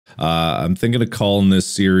I'm thinking of calling this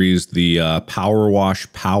series the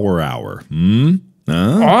PowerWash Power Hour.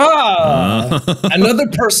 Another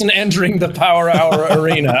person entering the Power Hour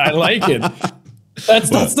arena. I like it.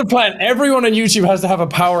 That's the plan. Everyone on YouTube has to have a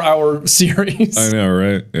Power Hour series. I know,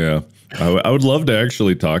 right? Yeah. I would love to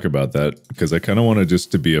actually talk about that because I kind of want to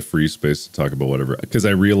just to be a free space to talk about whatever. Because I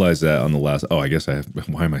realized that on the last. Oh, I guess I have.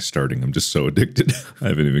 Why am I starting? I'm just so addicted. I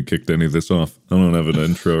haven't even kicked any of this off. I don't have an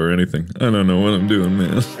intro or anything. I don't know what I'm doing,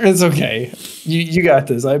 man. It's okay. You got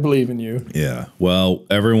this. I believe in you. Yeah. Well,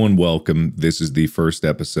 everyone, welcome. This is the first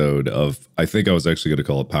episode of. I think I was actually going to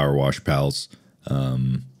call it Power Wash Pals,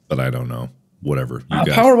 but I don't know. Whatever. You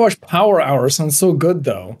guys. Power Wash Power Hour sounds so good,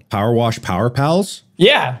 though. Power Wash Power Pals?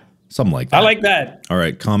 Yeah. Something like that. I like that. All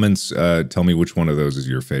right, comments. Tell me which one of those is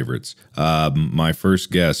your favorites. My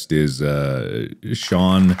first guest is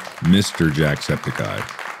Sean, Mr. JackSepticEye.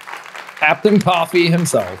 Captain Coffee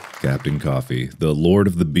himself. Captain Coffee, the Lord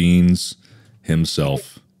of the Beans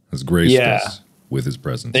himself, has graced us with his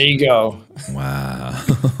presence. There you go. Wow.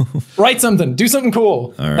 Write something. Do something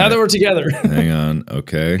cool. All right. Now that we're together. Hang on.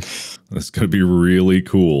 Okay. That's going to be really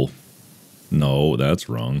cool. No, that's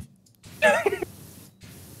wrong.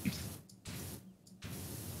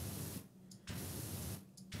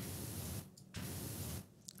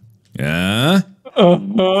 Yeah. It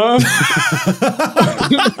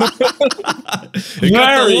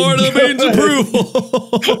got the Lord of the Beans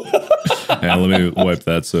approval. Yeah, let me wipe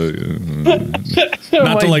that. So,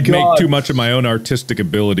 not to like make too much of my own artistic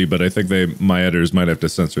ability, but I think my editors might have to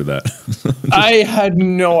censor that. I had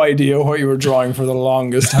no idea what you were drawing for the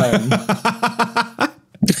longest time.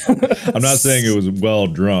 I'm not saying it was well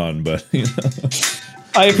drawn, but you know.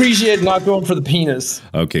 I appreciate not going for the penis.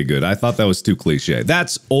 Okay, good. I thought that was too cliche.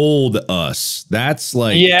 That's old us. That's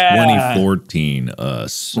like 2014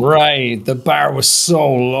 us. Right. The bar was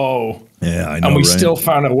so low. Yeah, I know. And we still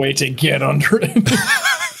found a way to get under it.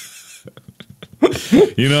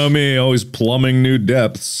 You know me, always plumbing new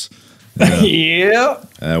depths. Yeah.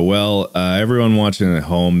 Everyone watching at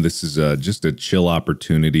home, this is just a chill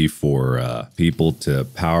opportunity for people to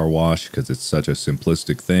power wash because it's such a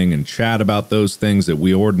simplistic thing and chat about those things that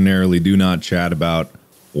we ordinarily do not chat about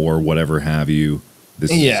or whatever have you.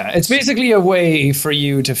 It's basically a way for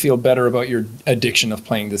you to feel better about your addiction of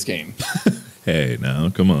playing this game. Hey, now,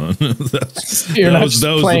 come on. that was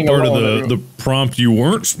the part of the prompt you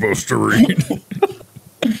weren't supposed to read.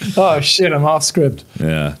 Oh shit, I'm off script.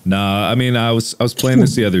 Yeah. Nah, I mean, I was playing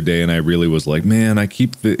this the other day and I really was like, man, I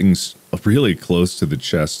keep things really close to the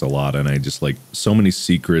chest a lot and I just like so many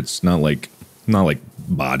secrets, not like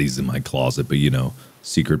bodies in my closet, but you know,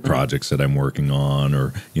 secret projects that I'm working on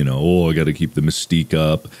or, you know, I got to keep the mystique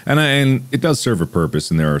up. And it does serve a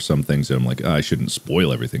purpose and there are some things that I'm like, I shouldn't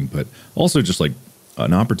spoil everything, but also just like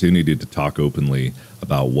an opportunity to talk openly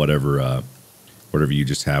about whatever you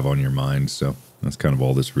just have on your mind. So that's kind of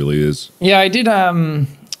all this really is. Yeah, I did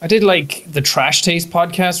like the Trash Taste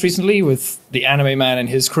podcast recently with the Anime Man and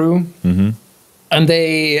his crew. Mm-hmm. And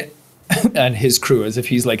and his crew, as if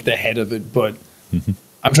he's like the head of it, but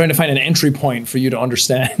I'm trying to find an entry point for you to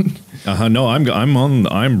understand. No, I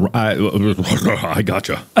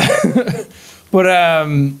gotcha. But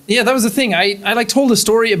that was the thing. I like told a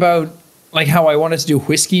story about like how I wanted to do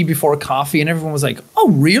whiskey before coffee and everyone was like, "Oh,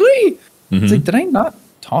 really?" Mm-hmm. It's like, did I not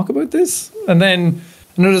talk about this? And then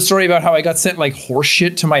another story about how I got sent like horse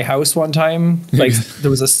shit to my house one time. Like there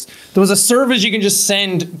was a service you can just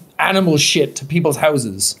send animal shit to people's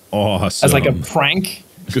houses. Awesome. As like a prank.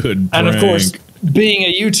 Good prank. And of course, being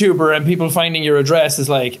a YouTuber and people finding your address is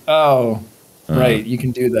like, oh, right, you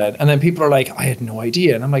can do that. And then people are like, I had no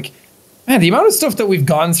idea. And I'm like, man, the amount of stuff that we've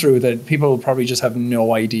gone through that people probably just have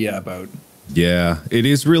no idea about. Yeah, it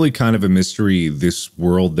is really kind of a mystery, this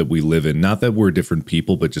world that we live in. Not that we're different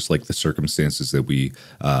people, but just like the circumstances that we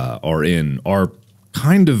are in are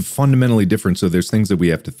kind of fundamentally different. So there's things that we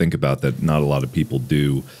have to think about that not a lot of people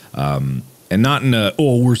do. And not in a,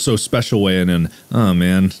 oh, we're so special way, and in, oh,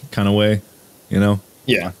 man, kind of way, you know?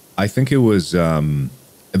 Yeah. I think it was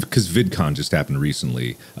because VidCon just happened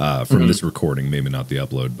recently from this recording, maybe not the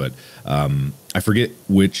upload, but I forget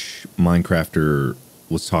which Minecrafter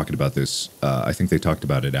was talking about this. I think they talked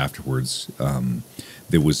about it afterwards.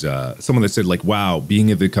 There was someone that said like, wow,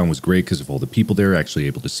 being at VidCon was great because of all the people there actually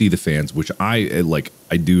able to see the fans, which I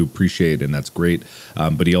do appreciate, and that's great.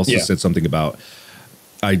 But he also said something about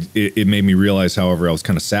it made me realize, however, I was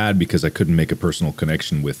kind of sad because I couldn't make a personal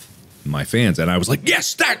connection with my fans, and I was like,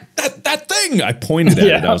 yes, that thing. I pointed at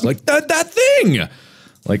it. I was like, that thing.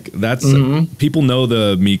 Like that's people know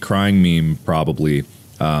the me crying meme probably.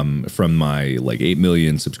 from my like 8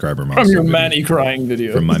 million subscriber milestone. From your many crying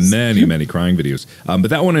videos. From my many crying videos. But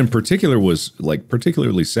that one in particular was like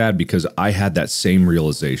particularly sad because I had that same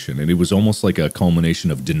realization, and it was almost like a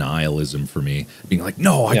culmination of denialism for me, being like,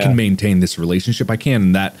 no, I can maintain this relationship. I can.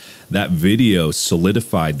 And that video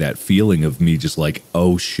solidified that feeling of me just like,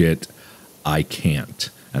 oh shit, I can't.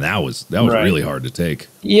 And that was really hard to take.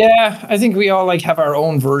 Yeah, I think we all like have our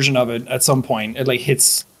own version of it at some point. It like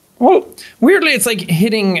hits. Well, weirdly, it's like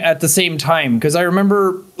hitting at the same time, because I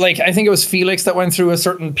remember, like, I think it was Felix that went through a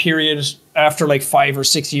certain period after like 5 or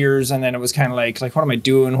 6 years, and then it was kind of like, what am I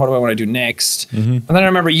doing? What do I want to do next? And then I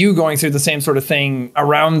remember you going through the same sort of thing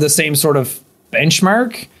around the same sort of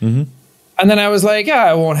benchmark. And then I was like,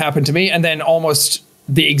 it won't happen to me. And then almost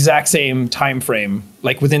the exact same time frame,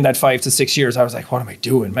 like within that 5 to 6 years, I was like, what am I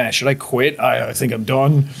doing, man? Should I quit? I think I'm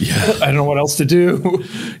done. I don't know what else to do.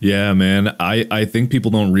 Yeah, man. I think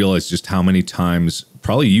people don't realize just how many times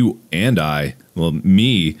probably you and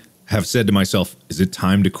me have said to myself, is it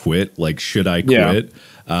time to quit? Like, should I quit?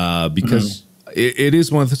 Because it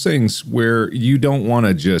is one of the things where you don't want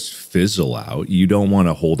to just fizzle out. You don't want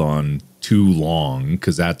to hold on too long,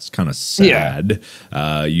 because that's kind of sad.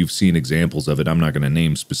 You've seen examples of it. I'm not going to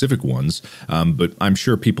name specific ones, but I'm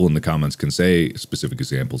sure people in the comments can say specific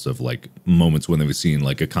examples of like moments when they've seen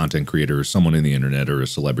like a content creator or someone in the internet or a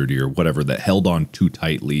celebrity or whatever that held on too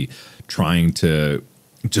tightly, trying to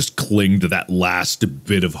just cling to that last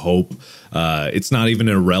bit of hope. It's not even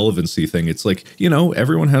an irrelevancy thing. It's like,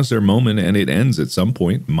 everyone has their moment and it ends at some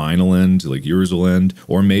point. Mine will end, like yours will end,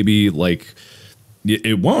 or maybe like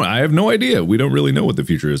it won't. I have no idea. We don't really know what the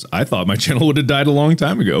future is. I thought my channel would have died a long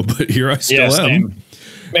time ago, but here I still am.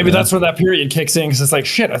 Maybe that's where that period kicks in, because it's like,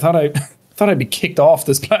 shit, I thought I'd be kicked off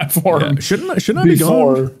this platform. Yeah. Shouldn't I be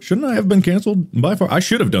gone? Shouldn't I have been canceled by far? I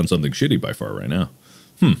should have done something shitty by far right now.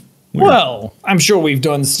 Weird. Well, I'm sure we've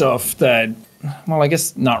done stuff that, well, I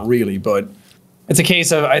guess not really, but it's a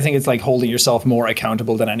case of, I think it's like holding yourself more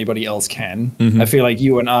accountable than anybody else can. I feel like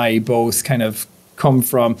you and I both kind of come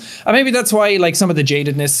from, and maybe that's why like some of the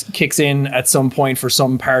jadedness kicks in at some point for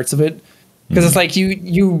some parts of it, because it's like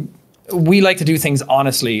we like to do things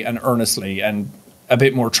honestly and earnestly and a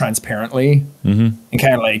bit more transparently, and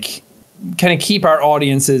kind of keep our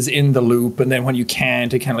audiences in the loop, and then when you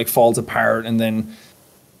can't, it kind of like falls apart, and then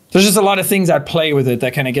there's just a lot of things at play with it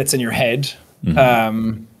that kind of gets in your head.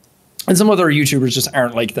 And some other YouTubers just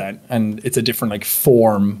aren't like that, and it's a different like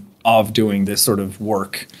form of doing this sort of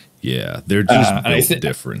work. Yeah, they're just built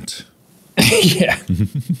different.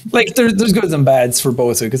 Like there's goods and bads for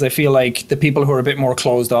both, because I feel like the people who are a bit more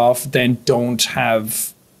closed off then don't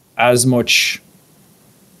have as much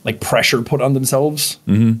like pressure put on themselves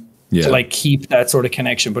to like keep that sort of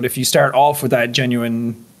connection. But if you start off with that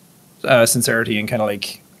genuine sincerity and kind of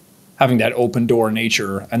like having that open door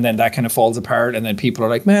nature, and then that kind of falls apart, and then people are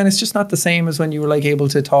like, man, it's just not the same as when you were like able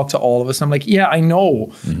to talk to all of us. And I'm like, yeah, I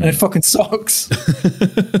know, and it fucking sucks.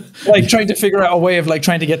 Like trying to figure out a way of like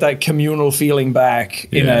trying to get that communal feeling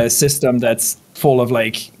back in a system that's full of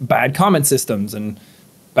like bad comment systems and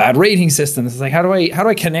bad rating systems. It's like, how do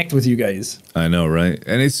I connect with you guys? I know, right?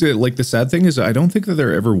 And it's like the sad thing is, I don't think that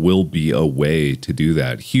there ever will be a way to do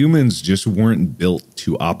that. Humans just weren't built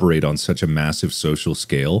to operate on such a massive social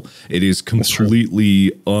scale. It is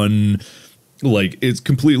completely it's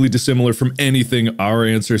completely dissimilar from anything our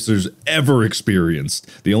ancestors ever experienced.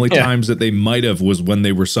 The only times that they might have was when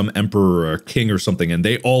they were some emperor or king or something, and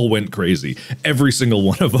they all went crazy. Every single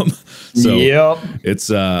one of them. So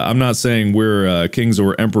it's I'm not saying we're kings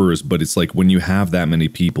or emperors, but it's like when you have that many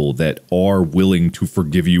people that are willing to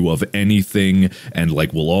forgive you of anything and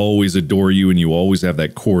like will always adore you, and you always have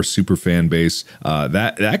that core super fan base,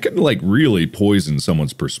 that can like really poison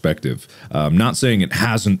someone's perspective. Not saying it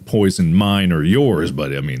hasn't poisoned mine or yours,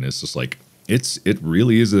 but I mean, it's just like it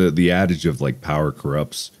really is the adage of like power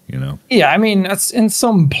corrupts, I mean, that's in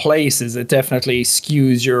some places it definitely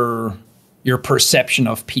skews your perception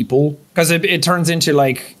of people, because it turns into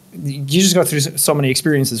like you just go through so many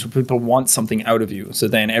experiences where people want something out of you, so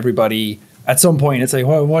then everybody at some point it's like,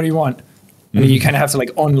 well, what do you want? And you kind of have to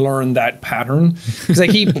like unlearn that pattern, because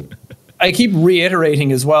I keep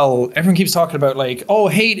reiterating as well. Everyone keeps talking about like, oh,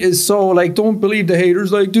 hate is so like, don't believe the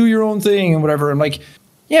haters, like do your own thing and whatever. I'm like,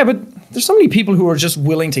 yeah, but there's so many people who are just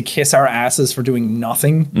willing to kiss our asses for doing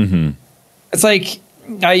nothing. It's like,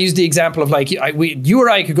 I use the example of like, you or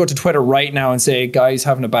I could go to Twitter right now and say, guys,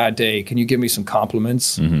 having a bad day, can you give me some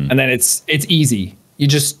compliments? And then it's easy.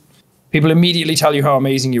 People immediately tell you how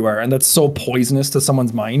amazing you are, and that's so poisonous to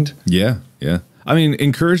someone's mind. Yeah. I mean,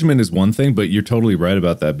 encouragement is one thing, but you're totally right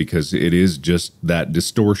about that, because it is just that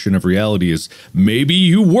distortion of reality is maybe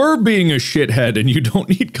you were being a shithead and you don't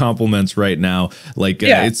need compliments right now. Like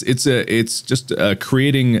it's just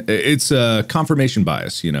creating, it's a confirmation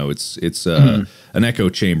bias, you know, it's an echo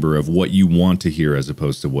chamber of what you want to hear as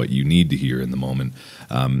opposed to what you need to hear in the moment.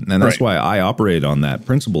 And that's why I operate on that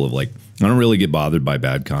principle of like, I don't really get bothered by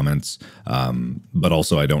bad comments, but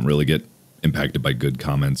also I don't really get impacted by good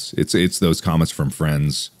comments. It's those comments from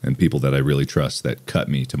friends and people that I really trust that cut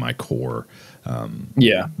me to my core.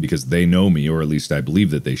 Because they know me, or at least I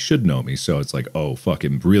believe that they should know me. So it's like, oh fuck,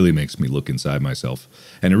 it really makes me look inside myself,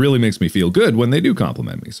 and it really makes me feel good when they do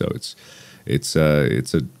compliment me. So it's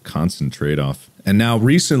a constant trade-off. And now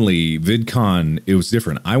recently, VidCon, it was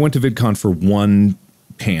different. I went to VidCon for one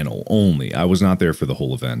panel only. I was not there for the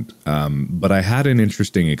whole event, but I had an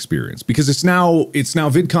interesting experience because it's now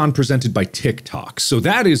VidCon presented by TikTok. So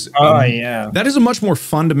that is that is a much more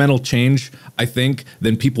fundamental change, I think,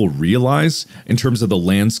 than people realize in terms of the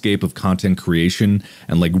landscape of content creation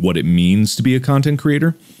and like what it means to be a content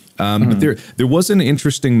creator. But there was an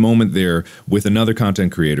interesting moment there with another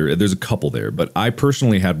content creator. There's a couple there, but I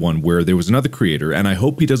personally had one where there was another creator, and I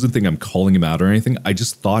hope he doesn't think I'm calling him out or anything. I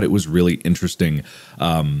just thought it was really interesting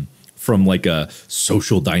from like a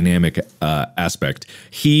social dynamic aspect.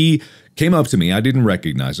 He came up to me, I didn't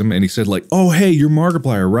recognize him, and he said like, "Oh, hey, you're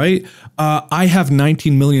Markiplier, right? I have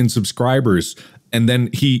 19 million subscribers." And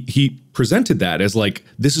then he presented that as like,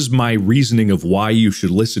 this is my reasoning of why you should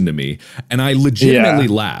listen to me. And I legitimately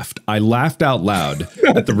laughed. I laughed out loud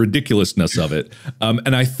at the ridiculousness of it.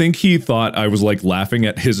 And I think he thought I was like laughing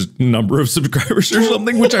at his number of subscribers or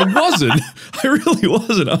something, which I wasn't. I really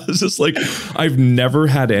wasn't. I was just like, I've never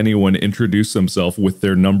had anyone introduce themselves with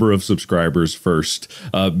their number of subscribers first.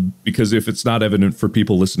 Because if it's not evident for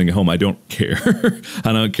people listening at home, I don't care.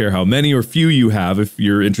 I don't care how many or few you have. If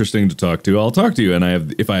you're interesting to talk to, I'll talk to you.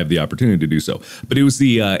 And if I have the opportunity to do so. But it was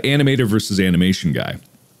the animator versus animation guy,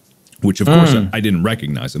 which of course I didn't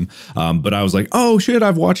recognize him. But I was like, oh shit,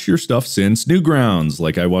 I've watched your stuff since Newgrounds.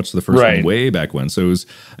 Like I watched the first one way back when. So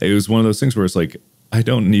it was one of those things where it's like, I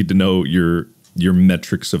don't need to know your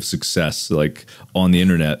metrics of success like on the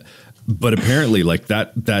internet. But apparently like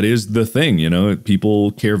that is the thing, you know,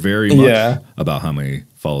 people care very much about how many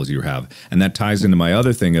follows you have. And that ties into my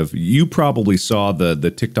other thing of, you probably saw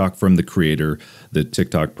the TikTok from the creator, the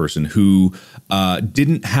TikTok person who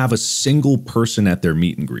didn't have a single person at their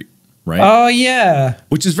meet and greet, right? Oh, yeah.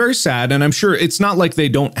 Which is very sad. And I'm sure it's not like they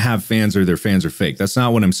don't have fans or their fans are fake. That's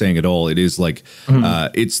not what I'm saying at all. It is like,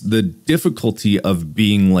 it's the difficulty of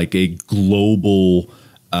being like a global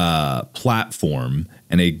platform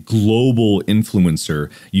and a global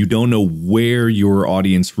influencer. You don't know where your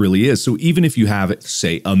audience really is. So even if you have,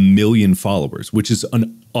 say, 1 million followers, which is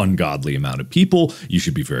an ungodly amount of people, you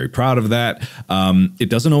should be very proud of that. It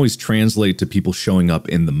doesn't always translate to people showing up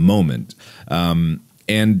in the moment.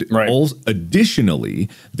 Additionally,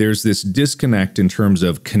 there's this disconnect in terms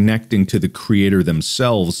of connecting to the creator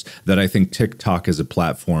themselves that I think TikTok as a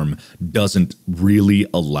platform doesn't really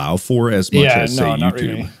allow for as much as, say, YouTube.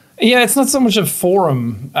 Really. Yeah, it's not so much a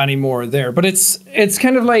forum anymore there, but it's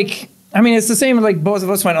kind of like, I mean, it's the same like both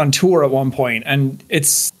of us went on tour at one point, and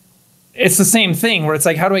it's the same thing where it's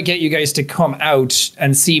like, how do I get you guys to come out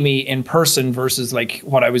and see me in person versus like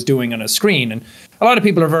what I was doing on a screen? And a lot of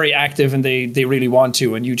people are very active and they really want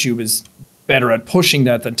to, and YouTube is better at pushing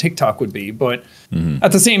that than TikTok would be. But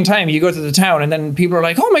at the same time, you go to the town and then people are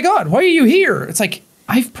like, oh my God, why are you here? It's like,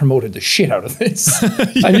 I've promoted the shit out of this.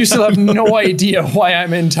 And you still have no idea why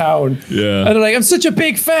I'm in town. Yeah. And they're like, I'm such a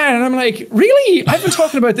big fan. And I'm like, really? I've been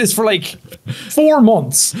talking about this for like 4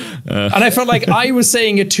 months. And I felt like I was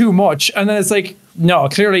saying it too much. And then it's like, no,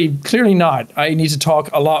 clearly not. I need to talk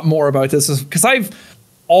a lot more about this, because I've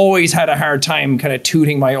always had a hard time kind of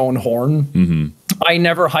tooting my own horn. I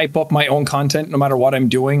never hype up my own content, no matter what I'm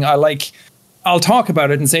doing. I'll talk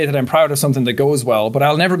about it and say that I'm proud of something that goes well, but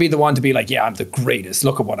I'll never be the one to be like, yeah, I'm the greatest.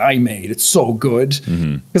 Look at what I made. It's so good.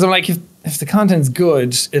 Because I'm like, if the content's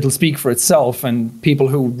good, it'll speak for itself, and people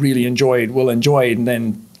who really enjoy it will enjoy it, and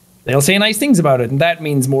then they'll say nice things about it. And that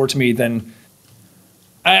means more to me than,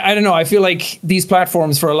 I don't know. I feel like these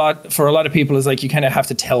platforms for a lot of people is like, you kind of have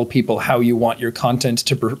to tell people how you want your content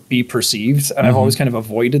to be perceived. And I've always kind of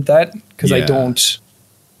avoided that, because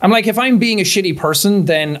I'm like, if I'm being a shitty person,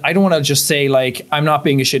 then I don't want to just say like, I'm not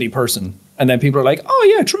being a shitty person. And then people are like,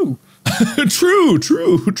 oh yeah, true. true,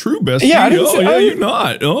 bestie. Yeah, you're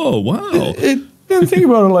not. Oh, wow. Didn't think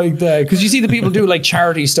about it like that. Because you see the people do like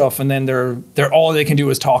charity stuff, and then they're all they can do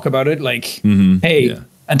is talk about it. Like, hey,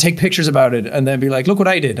 and take pictures about it and then be like, look what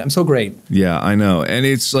I did. I'm so great. Yeah, I know. And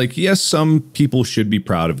it's like, yes, some people should be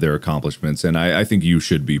proud of their accomplishments. And I think you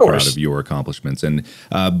should be proud of your accomplishments. And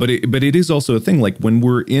but it is also a thing, like when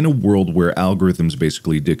we're in a world where algorithms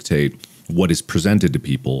basically dictate what is presented to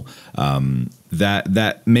people,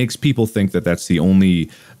 that makes people think that that's the only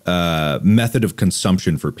method of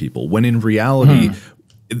consumption for people, when in reality,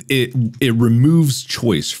 it removes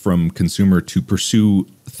choice from consumer to pursue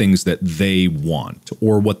things that they want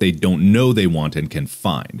or what they don't know they want and can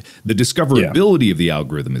find. The discoverability of the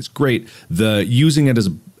algorithm is great. The using it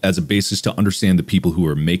as a basis to understand the people who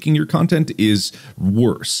are making your content is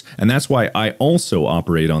worse. And that's why I also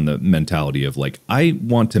operate on the mentality of like, I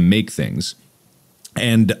want to make things,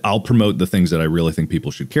 and I'll promote the things that I really think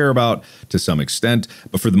people should care about to some extent.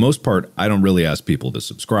 But for the most part, I don't really ask people to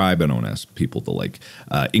subscribe. I don't ask people to like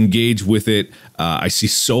engage with it. I see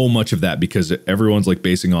so much of that because everyone's like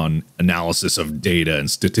basing on analysis of data and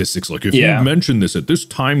statistics. Like if you mention this at this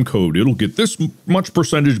time code, it'll get this much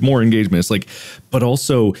percentage more engagement. It's like, but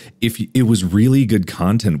also if it was really good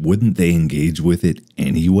content, wouldn't they engage with it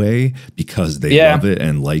anyway? Because they love it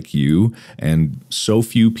and like you. And so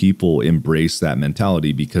few people embrace that mentality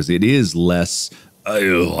because it is less,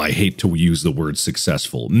 I hate to use the word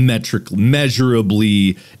successful,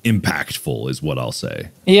 measurably impactful is what I'll say.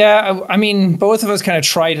 Yeah, I mean, both of us kind of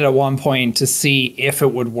tried it at one point to see if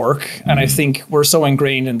it would work. And I think we're so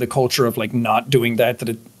ingrained in the culture of like not doing that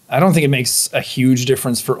I don't think it makes a huge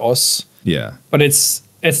difference for us. Yeah. But it's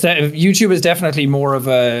that YouTube is definitely more of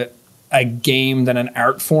a game than an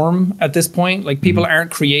art form at this point. Like people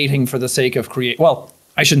aren't creating for the sake of Well,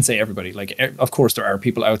 I shouldn't say everybody. Like, of course, there are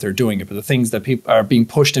people out there doing it, but the things that people are being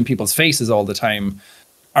pushed in people's faces all the time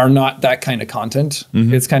are not that kind of content.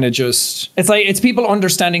 It's kind of just, it's people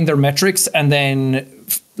understanding their metrics and then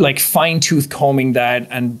like fine tooth combing that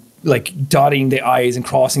and like dotting the I's and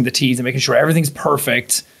crossing the T's and making sure everything's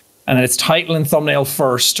perfect. And then it's title and thumbnail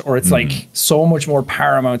first, or it's like so much more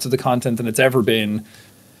paramount to the content than it's ever been.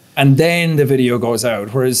 And then the video goes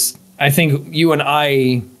out. Whereas I think you and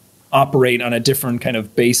I operate on a different kind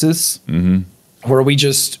of basis where we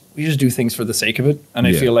just do things for the sake of it. And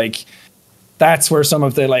I feel like that's where some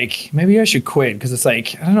of the like, maybe I should quit, because it's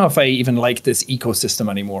like, I don't know if I even like this ecosystem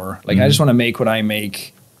anymore. Like I just want to make what I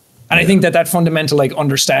make. And I think that fundamental like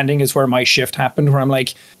understanding is where my shift happened, where I'm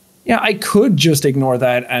like, yeah, I could just ignore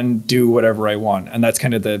that and do whatever I want. And that's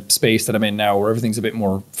kind of the space that I'm in now, where everything's a bit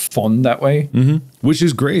more fun that way. Which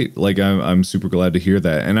is great. Like I'm super glad to hear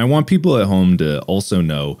that. And I want people at home to also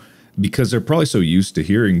know, because they're probably so used to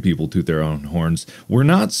hearing people toot their own horns, we're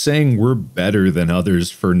not saying we're better than others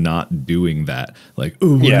for not doing that. Like,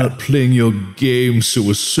 oh, we're not playing your game, so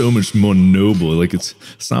we're so much more noble. Like, it's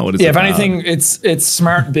not what it's about. If anything, it's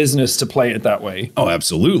smart business to play it that way. Oh,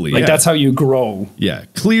 absolutely. Like, that's how you grow. Yeah,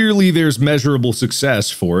 clearly there's measurable success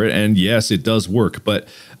for it, and yes, it does work. But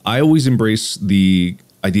I always embrace the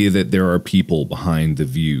idea that there are people behind the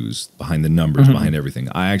views, behind the numbers, behind everything.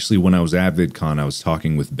 I actually, when I was at VidCon, I was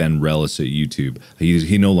talking with Ben Rellis at YouTube.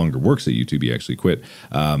 He no longer works at YouTube. He actually quit.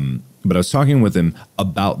 But I was talking with him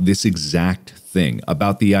about this exact thing,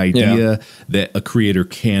 about the idea that a creator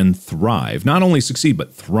can thrive, not only succeed,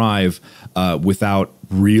 but thrive without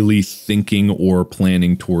really thinking or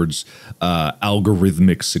planning towards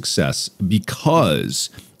algorithmic success,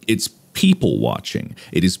 because it's people watching.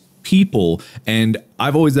 It is people. And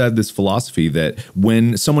I've always had this philosophy that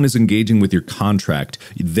when someone is engaging with your contract,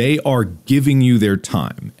 they are giving you their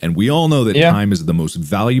time. And we all know that time is the most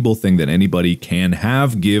valuable thing that anybody can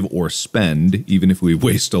have, give, or spend, even if we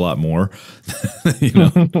waste a lot more. You know,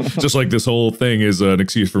 just like this whole thing is an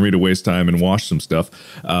excuse for me to waste time and wash some stuff.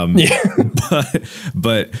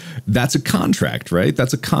 But that's a contract, right?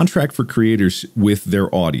 That's a contract for creators with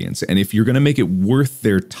their audience. And if you're going to make it worth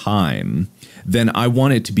their time, then I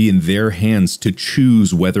want it to be in their hands to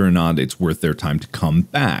choose whether or not it's worth their time to come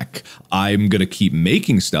back. I'm going to keep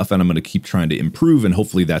making stuff and I'm going to keep trying to improve, and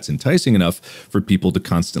hopefully that's enticing enough for people to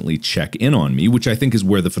constantly check in on me, which I think is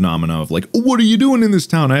where the phenomena of like, oh, what are you doing in this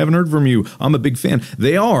town? I haven't heard from you. I'm a big fan.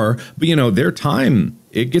 They are, but you know, their time,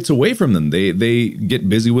 it gets away from them. They get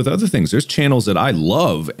busy with other things. There's channels that I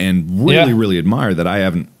love and really admire that I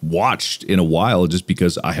haven't watched in a while just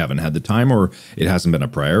because I haven't had the time, or it hasn't been a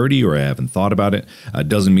priority, or I haven't thought about it.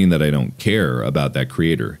 Doesn't mean that I don't care about that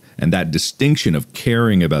creator. And that distinction of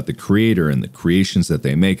caring about the creator and the creations that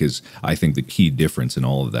they make is, I think, the key difference in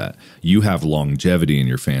all of that. You have longevity in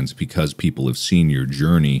your fans because people have seen your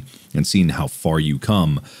journey and seen how far you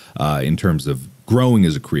come in terms of growing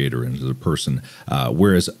as a creator and as a person,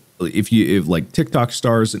 whereas if like TikTok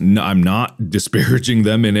stars, I'm not disparaging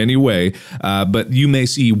them in any way, but you may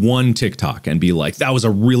see one TikTok and be like, that was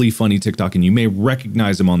a really funny TikTok, and you may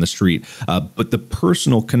recognize them on the street, but the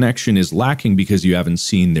personal connection is lacking because you haven't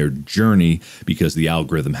seen their journey, because the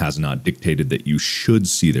algorithm has not dictated that you should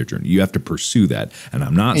see their journey. You have to pursue that. And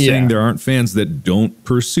I'm not saying there aren't fans that don't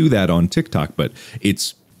pursue that on TikTok, but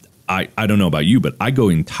it's, I don't know about you, but I go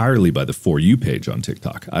entirely by the For You page on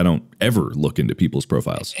TikTok. I don't ever look into people's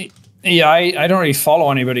profiles. Yeah, I don't really follow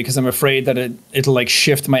anybody because I'm afraid that it'll like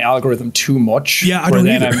shift my algorithm too much. Yeah, I don't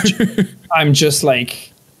either. I'm just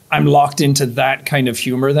like, I'm locked into that kind of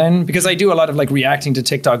humor then, because I do a lot of like reacting to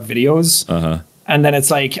TikTok videos. And then it's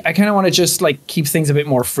like, I kind of want to just like keep things a bit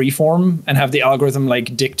more freeform and have the algorithm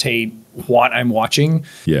like dictate what I'm watching.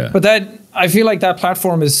 Yeah. But I feel like that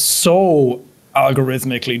platform is so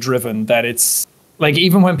algorithmically driven that it's like,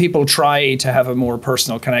 even when people try to have a more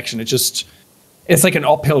personal connection, it's like an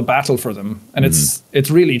uphill battle for them. And it's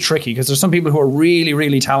really tricky because there's some people who are really,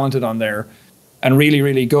 really talented on there and really,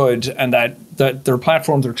 really good, and that their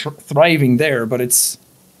platforms are thriving there. But I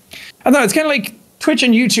don't know, it's kind of like Twitch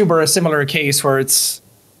and YouTube are a similar case where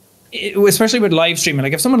especially with live streaming,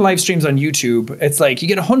 like if someone live streams on YouTube, it's like you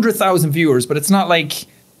get 100,000 viewers, but it's not like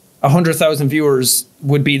 100,000 viewers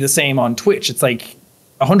would be the same on Twitch. It's like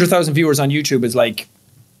 100,000 viewers on YouTube is like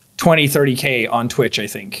 20, 30K on Twitch, I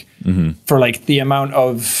think, for like the amount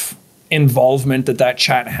of involvement that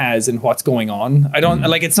chat has in what's going on. I don't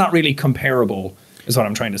like, it's not really comparable is what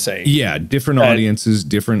I'm trying to say. Yeah. Different audiences,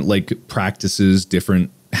 different like practices,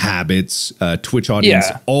 different habits. Twitch audience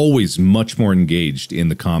always much more engaged in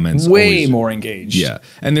the comments, way more engaged. Yeah,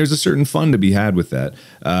 and there's a certain fun to be had with that.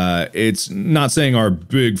 It's not saying our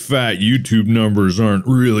big fat YouTube numbers aren't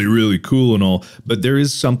really, really cool and all, but there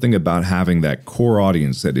is something about having that core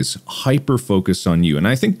audience that is hyper focused on you. And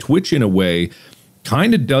I think Twitch in a way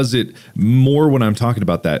kind of does it more when I'm talking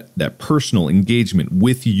about that personal engagement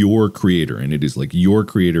with your creator. And it is like your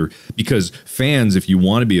creator, because fans, if you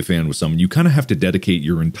want to be a fan with someone, you kind of have to dedicate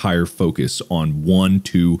your entire focus on 1,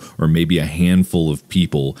 2, or maybe a handful of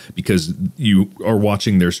people, because you are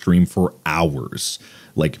watching their stream for hours.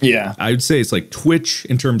 Like, I would say it's like Twitch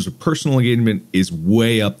in terms of personal engagement is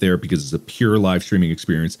way up there because it's a pure live streaming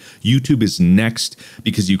experience. YouTube is next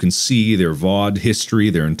because you can see their VOD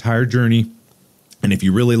history, their entire journey. And if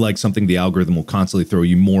you really like something, the algorithm will constantly throw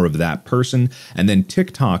you more of that person. And then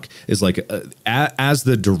TikTok is like, as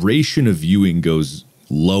the duration of viewing goes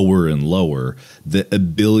lower and lower, the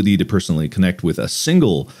ability to personally connect with a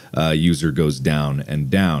single user goes down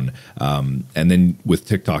and down. And then with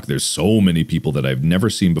TikTok, there's so many people that I've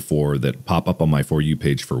never seen before that pop up on my For You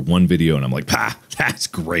page for one video. And I'm like, that's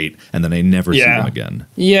great. And then I never see them again.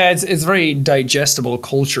 Yeah, it's very digestible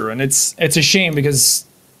culture. And it's a shame because,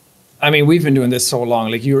 I mean, we've been doing this so long.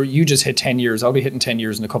 Like you just hit 10 years. I'll be hitting 10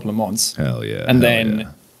 years in a couple of months. Hell yeah. And then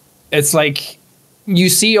it's like you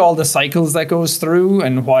see all the cycles that goes through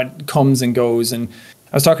and what comes and goes. And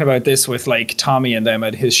I was talking about this with like Tommy and them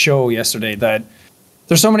at his show yesterday, that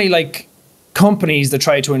there's so many like companies that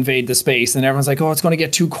try to invade the space, and everyone's like, oh, it's going to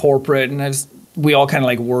get too corporate. And we all kind of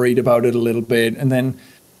like worried about it a little bit. And then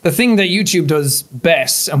the thing that YouTube does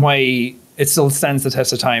best, and why it still stands the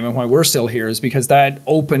test of time and why we're still here, is because that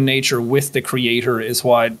open nature with the creator is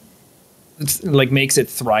what like makes it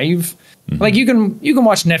thrive. Like you can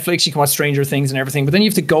watch Netflix, you can watch Stranger Things and everything, but then you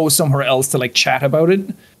have to go somewhere else to like chat about it.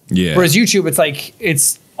 Yeah. Whereas YouTube, it's like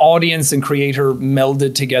it's audience and creator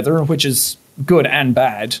melded together, which is good and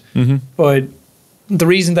bad. But the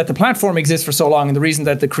reason that the platform exists for so long, and the reason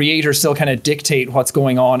that the creators still kind of dictate what's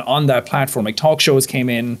going on that platform, like talk shows came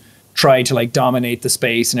in, tried to like dominate the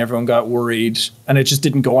space, and everyone got worried, and it just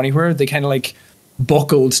didn't go anywhere. They kind of like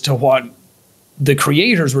buckled to what the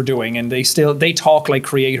creators were doing, and they talk like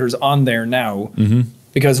creators on there now,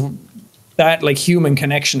 because that like human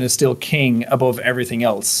connection is still king above everything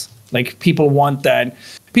else. Like people want that.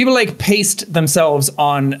 People like paste themselves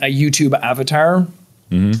on a YouTube avatar,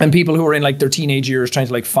 and people who are in like their teenage years trying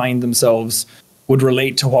to like find themselves would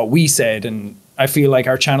relate to what we said. And I feel like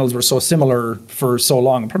our channels were so similar for so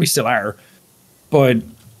long, and probably still are, but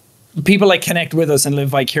people like connect with us and live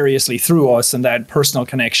vicariously through us and that personal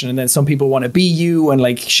connection. And then some people want to be you and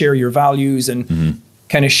like share your values and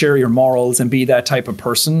kind of share your morals and be that type of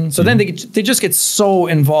person. So then they just get so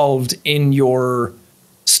involved in your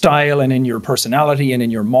style and in your personality and in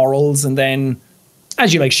your morals. And then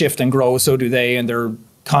as you like shift and grow, so do they, and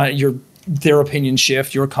their opinions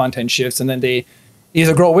shift, your content shifts, and then they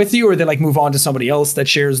either grow with you or they like move on to somebody else that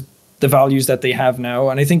shares the values that they have now.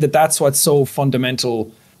 And I think that that's what's so fundamental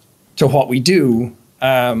to what we do.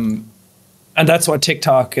 And that's what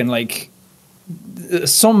TikTok and like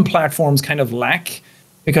some platforms kind of lack,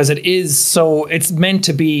 because it's meant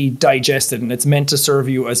to be digested and it's meant to serve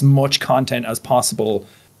you as much content as possible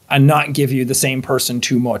and not give you the same person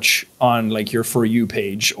too much on like your For You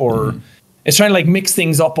page, or it's trying to like mix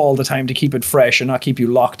things up all the time to keep it fresh and not keep you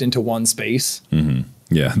locked into one space.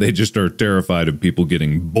 Yeah, they just are terrified of people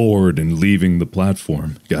getting bored and leaving the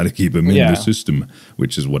platform. Got to keep them in the system,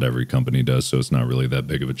 which is what every company does. So it's not really that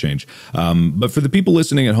big of a change. But for the people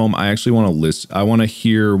listening at home, I actually want to I want to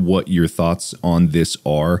hear what your thoughts on this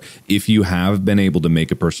are. If you have been able to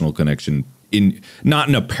make a personal connection not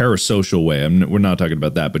in a parasocial way. We're not talking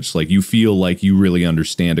about that, but just like you feel like you really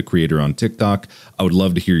understand a creator on TikTok. I would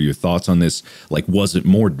love to hear your thoughts on this. Like, was it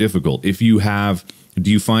more difficult? If you have,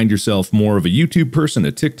 do you find yourself more of a YouTube person,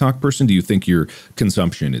 a TikTok person? Do you think your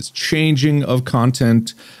consumption is changing of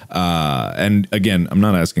content? And again, I'm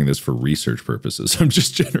not asking this for research purposes. I'm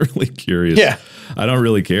just generally curious. Yeah. I don't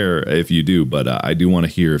really care if you do, but I do want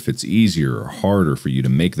to hear if it's easier or harder for you to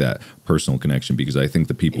make that personal connection, because I think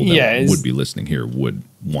the people that would be listening here would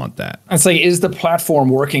want that. It's like, is the platform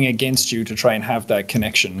working against you to try and have that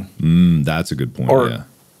connection? That's a good point.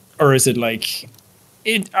 Or is it like,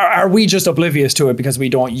 are we just oblivious to it because we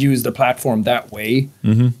don't use the platform that way?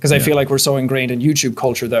 Because I feel like we're so ingrained in YouTube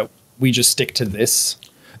culture that we just stick to this.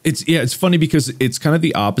 It's funny because it's kind of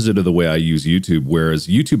the opposite of the way I use YouTube. Whereas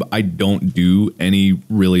YouTube, I don't do any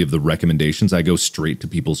really of the recommendations. I go straight to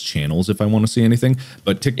people's channels if I want to see anything.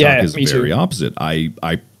 But TikTok is very opposite.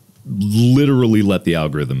 I literally let the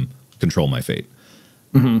algorithm control my fate.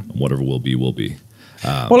 Whatever will be, will be.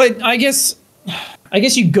 Well, I guess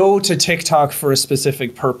you go to TikTok for a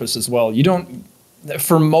specific purpose as well. You don't.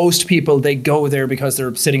 For most people, they go there because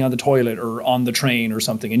they're sitting on the toilet or on the train or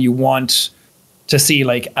something, and you want to see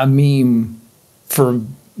like a meme for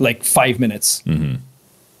like 5 minutes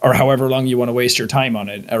or however long you want to waste your time on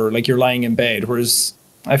it, or like you're lying in bed. Whereas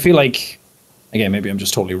I feel like, again, maybe I'm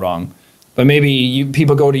just totally wrong, but maybe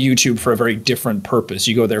people go to YouTube for a very different purpose.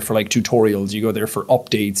 You go there for like tutorials, you go there for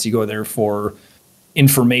updates, you go there for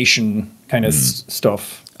information kind of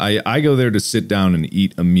stuff. I go there to sit down and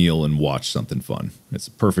eat a meal and watch something fun. It's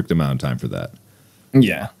a perfect amount of time for that.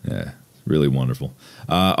 Yeah. Really wonderful.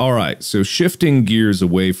 All right, so shifting gears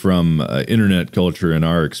away from internet culture and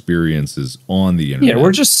our experiences on the internet. Yeah,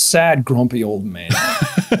 we're just sad, grumpy old men.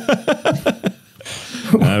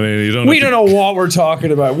 I mean, we don't know what we're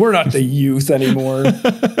talking about. We're not the youth anymore.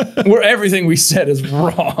 Everything we said is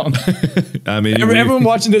wrong. I mean, everyone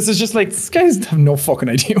watching this is just like, these guys have no fucking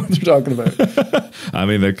idea what they're talking about. I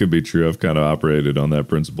mean, that could be true. I've kind of operated on that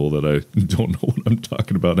principle that I don't know what I'm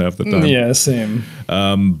talking about half the time. Yeah, same.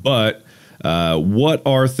 But what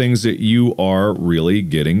are things that you are really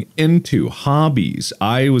getting into? Hobbies.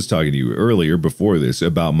 I was talking to you earlier before this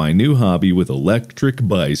about my new hobby with electric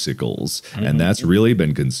bicycles, and that's really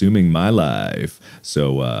been consuming my life.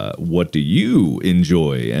 So what do you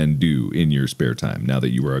enjoy and do in your spare time now that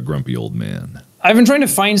you are a grumpy old man? I've been trying to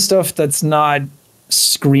find stuff that's not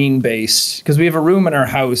screen-based, because we have a room in our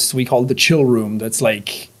house we call the chill room that's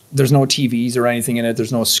like, there's no TVs or anything in it.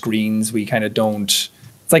 There's no screens. We kind of don't...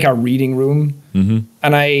 It's like our reading room.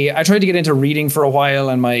 And I tried to get into reading for a while,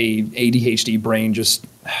 and my ADHD brain just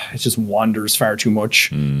wanders far too much.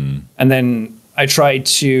 And then I tried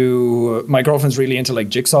to, my girlfriend's really into like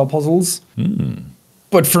jigsaw puzzles.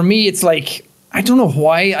 But for me, it's like, I don't know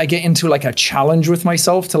why I get into like a challenge with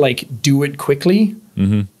myself to like do it quickly.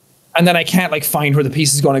 And then I can't like find where the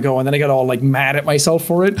piece is going to go. And then I get all like mad at myself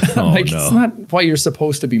for it. It's not why you're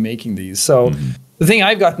supposed to be making these. So the thing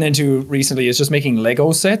I've gotten into recently is just making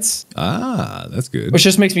Lego sets. That's good. Which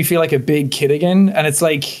just makes me feel like a big kid again. And it's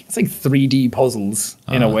like 3D puzzles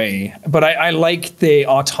in a way. But I like the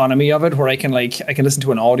autonomy of it, where I can listen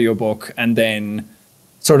to an audiobook and then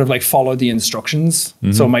sort of like follow the instructions.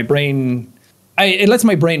 So my brain, it lets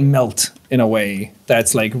my brain melt in a way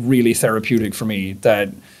that's like really therapeutic for me. That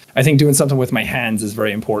I think doing something with my hands is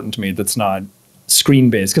very important to me that's not screen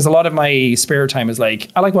based, because a lot of my spare time is like,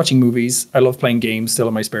 I like watching movies, I love playing games still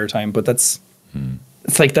in my spare time, but it's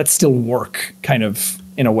like that's still work kind of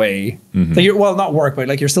in a way. Like well, not work, but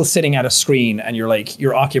like you're still sitting at a screen and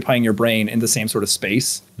you're occupying your brain in the same sort of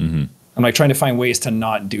space. I'm like trying to find ways to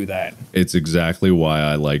not do that. It's exactly why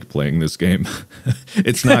I like playing this game.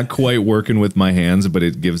 It's not quite working with my hands, but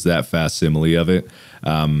it gives that facsimile of it.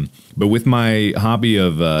 But with my hobby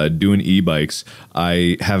of doing e-bikes,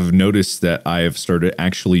 I have noticed that I have started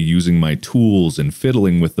actually using my tools and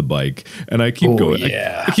fiddling with the bike. And I keep going.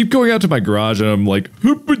 Yeah. I keep going out to my garage and I'm like,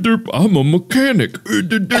 I'm a mechanic.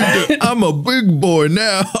 I'm a big boy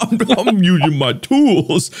now. I'm using my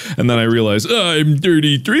tools. And then I realize I'm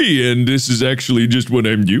 33 and this is actually just what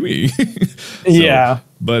I'm doing. Yeah.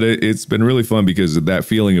 But it's been really fun because of that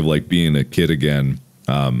feeling of like being a kid again.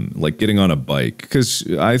 Like getting on a bike, because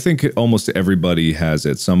I think almost everybody has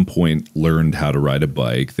at some point learned how to ride a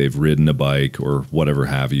bike. They've ridden a bike or whatever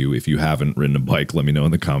have you. If you haven't ridden a bike, let me know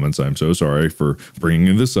in the comments. I'm so sorry for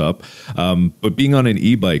bringing this up. But being on an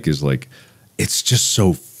e-bike is like, it's just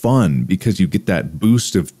so fun because you get that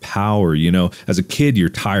boost of power. You know, as a kid, you're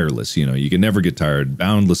tireless. You know, you can never get tired.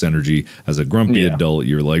 Boundless energy. As a grumpy adult,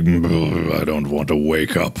 you're like, I don't want to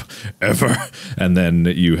wake up ever. And then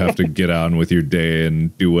you have to get on with your day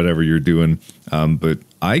and do whatever you're doing. But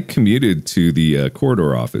I commuted to the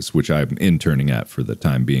corridor office, which I'm interning at for the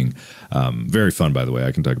time being. Very fun, by the way.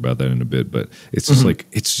 I can talk about that in a bit. But it's just like,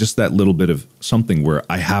 it's just that little bit of something where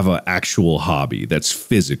I have an actual hobby that's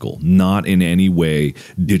physical, not in any way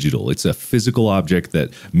digital. It's a physical object that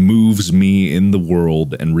moves me in the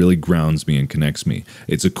world and really grounds me and connects me.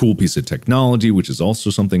 It's a cool piece of technology, which is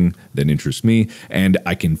also something that interests me. And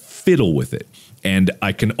I can fiddle with it. And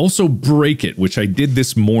I can also break it, which I did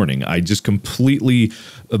this morning. I just completely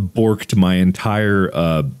borked my entire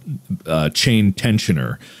chain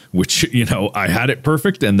tensioner, which, you know, I had it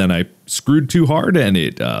perfect, and then I screwed too hard, and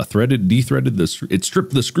it dethreaded it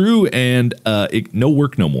stripped the screw, and no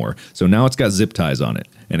work no more. So now it's got zip ties on it,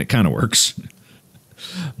 and it kind of works.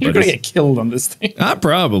 You're going to get killed on this thing.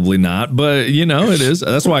 Probably not, but you know, it is.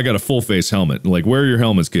 That's why I got a full face helmet. Like, wear your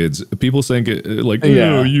helmets, kids. People think like,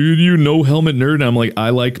 oh, you know, helmet nerd. And I'm like, I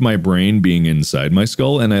like my brain being inside my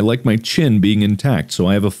skull, and I like my chin being intact. So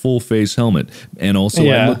I have a full face helmet, and also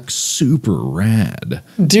I look super rad.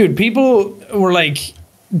 Dude, people were like,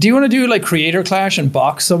 do you want to do like Creator Clash and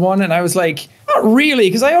box someone? And I was like, not really,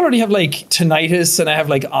 because I already have like tinnitus and I have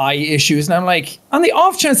like eye issues. And I'm like, on the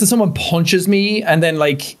off chance that someone punches me and then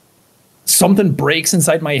like something breaks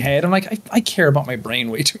inside my head, I'm like, I care about my brain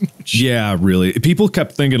way too much. Yeah, really. People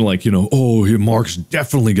kept thinking like, you know, oh, Mark's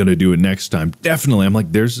definitely going to do it next time. Definitely. I'm like,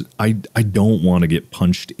 I don't want to get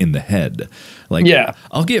punched in the head. Like, yeah,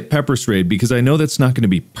 I'll get pepper sprayed because I know that's not going to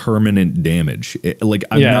be permanent damage.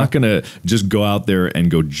 I'm not going to just go out there and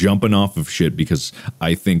go jumping off of shit because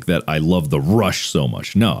I think that I love the rush so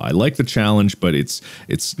much. No, I like the challenge, but it's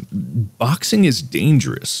boxing is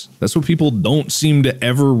dangerous. That's what people don't seem to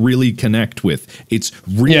ever really connect with. It's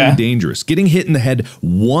really dangerous. Getting hit in the head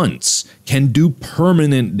once can do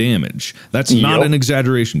permanent damage. That's not an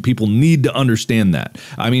exaggeration. People need to understand that.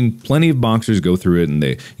 I mean, plenty of boxers go through it and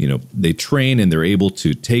they train and they're able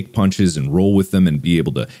to take punches and roll with them and be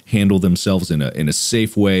able to handle themselves in a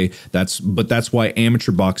safe way. That's why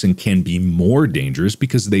amateur boxing can be more dangerous,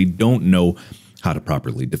 because they don't know how to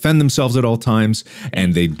properly defend themselves at all times,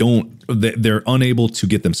 and they're unable to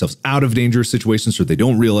get themselves out of dangerous situations, or they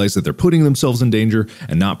don't realize that they're putting themselves in danger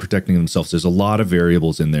and not protecting themselves. There's a lot of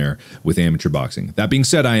variables in there with amateur boxing. That being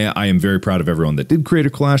said, I am very proud of everyone that did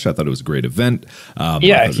Creator Clash. I thought it was a great event.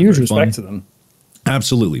 Huge respect to them.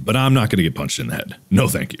 Absolutely, but I'm not going to get punched in the head. No,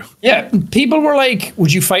 thank you. Yeah, people were like,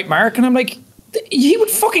 would you fight Mark? And I'm like, he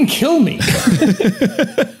would fucking kill me.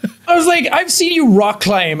 I was like, I've seen you rock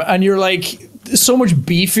climb and you're like so much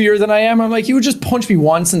beefier than I am. I'm like, you would just punch me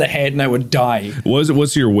once in the head and I would die.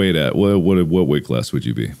 What's your weight at? What weight class would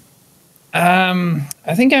you be?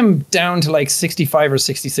 I think I'm down to like 65 or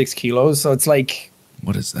 66 kilos. So it's like,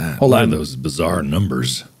 what is that? Hold what on. Are those bizarre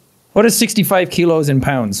numbers? What is 65 kilos in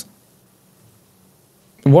pounds?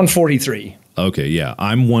 143. Okay, yeah.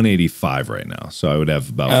 I'm 185 right now, so I would have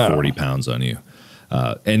about 40 pounds on you.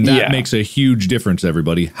 And that makes a huge difference,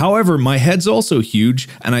 everybody. However, my head's also huge,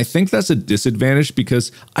 and I think that's a disadvantage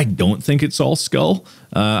because I don't think it's all skull.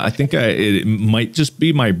 I think it might just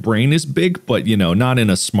be my brain is big, but, you know, not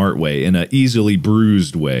in a smart way, in an easily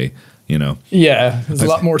bruised way. You know, there's a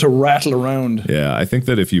lot more to rattle around. Yeah, I think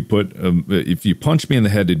that if you punch me in the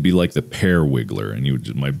head, it'd be like the pear wiggler,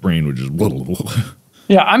 and my brain would just.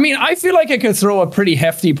 Yeah, I mean, I feel like I could throw a pretty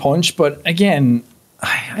hefty punch, but again,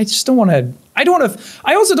 I just don't want to.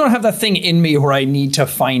 I also don't have that thing in me where I need to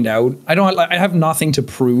find out. I have nothing to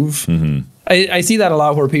prove. Mm-hmm. I see that a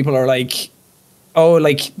lot where people are like, oh,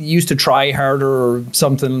 like used to try harder or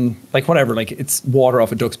something, like whatever, like it's water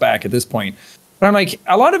off a duck's back at this point. But I'm like,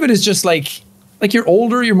 a lot of it is just like you're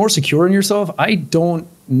older, you're more secure in yourself. I don't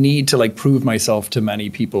need to like prove myself to many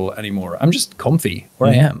people anymore. I'm just comfy where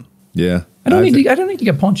I am. Yeah. I don't need to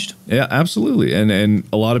get punched. Yeah, absolutely. And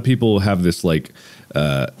a lot of people have this like,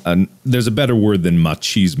 there's a better word than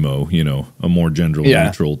machismo, you know, a more gender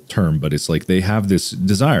neutral term, but it's like they have this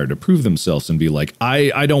desire to prove themselves and be like,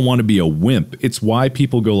 I don't want to be a wimp. It's why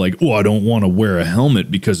people go like, oh, I don't want to wear a helmet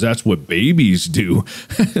because that's what babies do.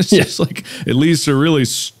 It's just like, it leads to really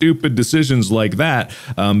stupid decisions like that,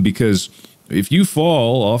 because if you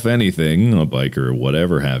fall off anything, a bike or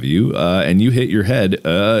whatever have you, and you hit your head,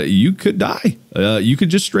 you could die. You could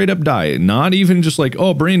just straight up die. Not even just like,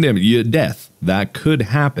 oh, brain damage, death. That could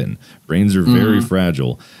happen. Brains are very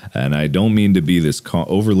fragile. And I don't mean to be this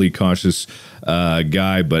overly cautious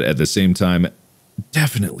guy, but at the same time,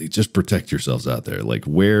 definitely just protect yourselves out there. Like,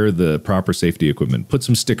 wear the proper safety equipment. Put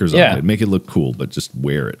some stickers on it. Make it look cool, but just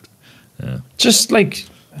wear it. Just like...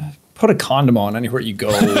 put a condom on anywhere you go.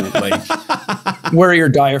 Like, wear your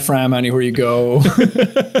diaphragm anywhere you go.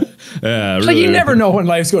 Yeah, really. Like, you never know when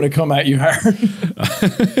life's going to come at you hard.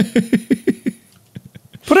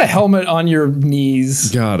 Put a helmet on your knees.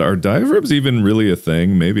 God, are diaphragms even really a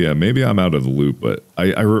thing? Maybe I'm out of the loop, but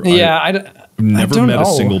I've never met a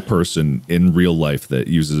single person in real life that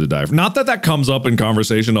uses a diaphragm. Not that comes up in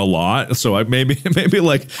conversation a lot, so I maybe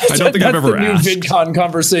like I don't think I've ever asked. That's the new VidCon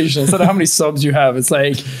conversation. Instead of how many subs you have, it's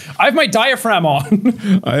like, I have my diaphragm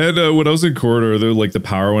on. I had when I was in corridor, like the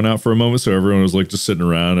power went out for a moment, so everyone was like just sitting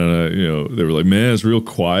around, and you know, they were like, "Man, it's real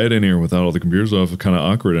quiet in here without all the computers off. Kind of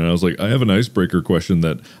awkward." And I was like, "I have an icebreaker question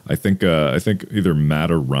that I think either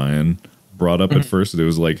Matt or Ryan brought up at first. It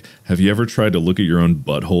was like, have you ever tried to look at your own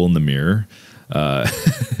butthole in the mirror?"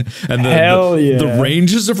 And the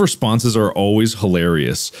ranges of responses are always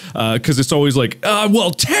hilarious, because it's always like,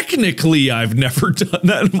 well, technically I've never done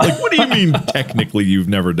that. I'm like, what do you mean technically you've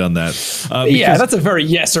never done that? That's a very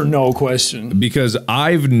yes or no question. Because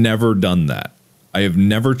I've never done that. I have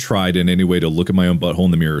never tried in any way to look at my own butthole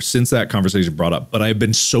in the mirror since that conversation brought up, but I've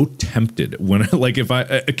been so tempted when, like, if I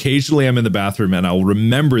occasionally I'm in the bathroom and I'll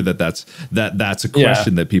remember that's a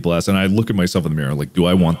question that people ask, and I look at myself in the mirror like, do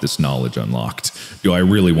I want this knowledge unlocked? Do I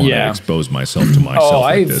really want to expose myself to myself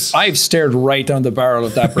like this? I've stared right down the barrel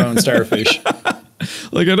of that brown starfish.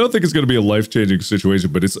 Like, I don't think it's going to be a life-changing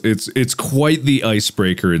situation, but it's quite the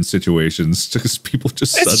icebreaker in situations. Just people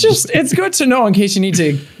just it's good to know in case you need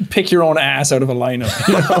to pick your own ass out of a lineup.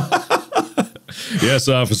 You know? Yes,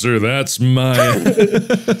 officer, that's my.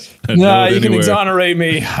 No, you can exonerate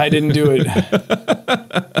me. I didn't do it.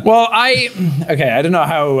 Well, I don't know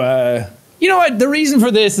how. You know what? The reason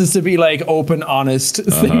for this is to be like open, honest,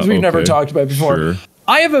 things we've never talked about before. Sure.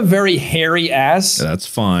 I have a very hairy ass. That's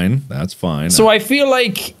fine. That's fine. So I feel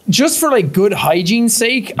like just for like good hygiene's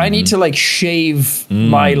sake, I need to like shave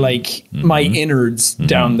my my innards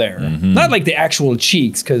down there. Not like the actual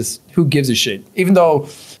cheeks, because who gives a shit? Even though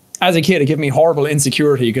as a kid, it gave me horrible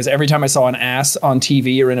insecurity, because every time I saw an ass on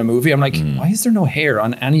TV or in a movie, I'm like, why is there no hair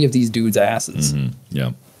on any of these dudes' asses?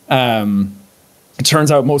 Yeah. It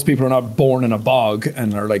turns out most people are not born in a bog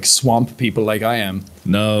and are like swamp people like I am.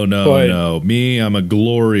 No. Me, I'm a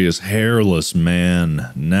glorious hairless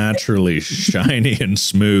man, naturally shiny and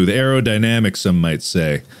smooth, aerodynamic, some might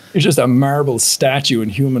say. You're just a marble statue in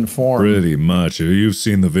human form. Pretty much. You've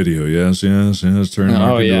seen the video, yes. Turning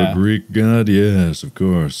into a Greek god, yes, of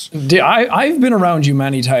course. I've been around you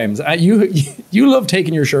many times. You love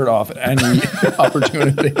taking your shirt off at any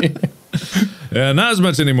opportunity. Yeah, not as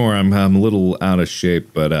much anymore. I'm a little out of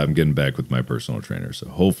shape, but I'm getting back with my personal trainer, so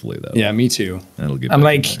hopefully that. Yeah, me too. That'll get. I'm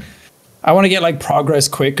like, I want to get like progress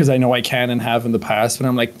quick, because I know I can and have in the past, but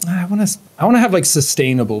I'm like, I want to have like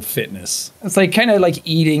sustainable fitness. It's like kind of like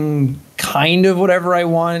eating kind of whatever I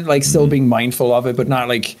want, like still being mindful of it, but not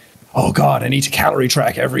like, oh God, I need to calorie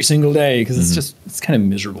track every single day, because it's kind of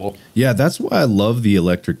miserable. Yeah, that's why I love the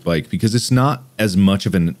electric bike, because it's not as much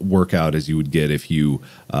of a workout as you would get if you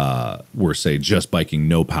were, say, just biking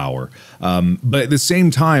no power. But at the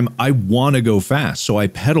same time, I want to go fast, so I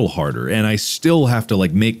pedal harder, and I still have to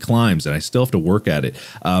like make climbs, and I still have to work at it.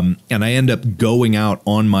 And I end up going out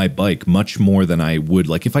on my bike much more than I would.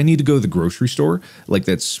 Like if I need to go to the grocery store, like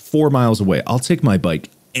that's 4 miles away, I'll take my bike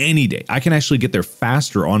any day. I can actually get there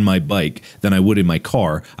faster on my bike than I would in my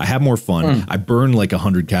car. I have more fun. I burn like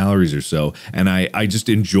 100 calories or so, and I just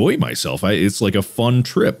enjoy myself. It's like a fun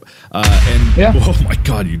trip. Oh my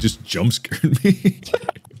God, you just jump scared me.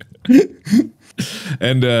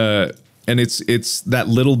 And And it's that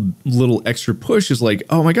little extra push is like,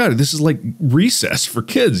 oh my God, this is like recess for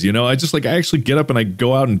kids, you know? I actually get up and I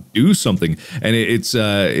go out and do something. And it's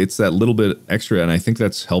that little bit extra. And I think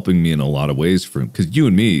that's helping me in a lot of ways because you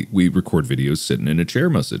and me, we record videos sitting in a chair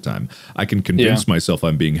most of the time. I can convince myself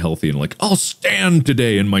I'm being healthy and like, I'll stand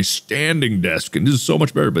today in my standing desk and this is so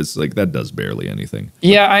much better. But it's like, that does barely anything.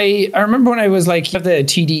 Yeah, I remember when I was like, you have the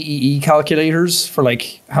TDEE calculators for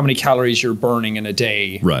like how many calories you're burning in a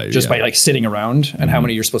day, right? Just by like sitting around and how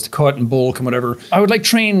many you're supposed to cut and bulk and whatever. I would like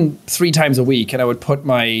train 3 times a week and I would put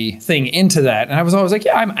my thing into that. And I was always like,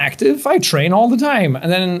 yeah, I'm active. I train all the time.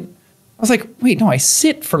 And then I was like, wait, no, I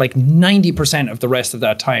sit for like 90% of the rest of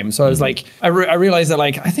that time. So I was like, I realized that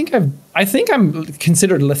like, I think I'm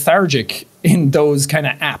considered lethargic in those kind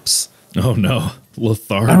of apps. Oh no,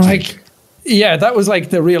 lethargic. I'm like, yeah, that was like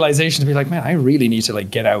the realization to be like, man, I really need to like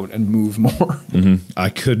get out and move more. I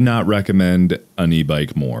could not recommend an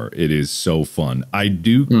e-bike more. It is so fun. I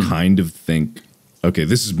do kind of think, okay,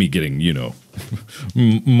 this is me getting, you know,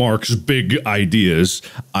 Mark's big ideas.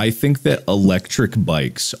 I think that electric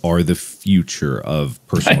bikes are the future of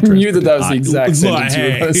personal transportation. I knew that was the exact sentence you were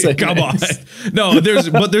going to say. Come on. No,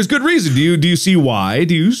 but there's good reason. Do you see why?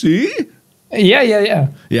 Do you see?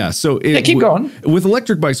 Yeah. So keep going. With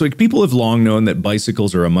electric bikes, like people have long known that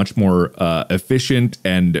bicycles are a much more efficient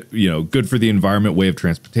and, you know, good for the environment way of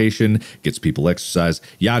transportation, gets people exercise,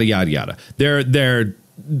 yada yada yada. They're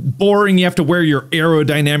boring. You have to wear your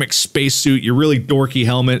aerodynamic spacesuit, your really dorky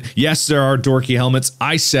helmet. Yes, there are dorky helmets.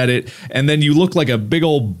 I said it. And then you look like a big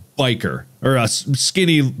old biker or a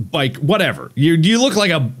skinny bike, whatever. You look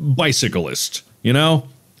like a bicyclist, you know,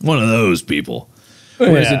 one of those people.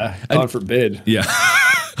 Yeah, God forbid. Yeah.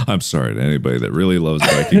 I'm sorry to anybody that really loves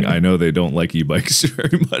biking. I know they don't like e-bikes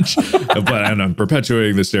very much, and I'm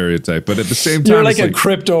perpetuating the stereotype. But at the same time, you're like a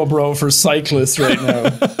crypto bro for cyclists right now.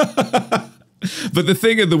 But the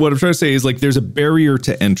thing of what I'm trying to say is like there's a barrier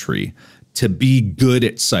to entry to be good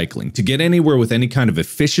at cycling. To get anywhere with any kind of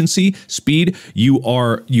efficiency, speed,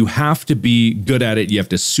 you have to be good at it. You have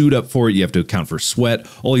to suit up for it. You have to account for sweat,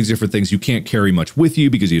 all these different things. You can't carry much with you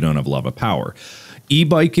because you don't have a lot of power.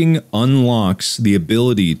 E-biking unlocks the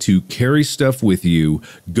ability to carry stuff with you,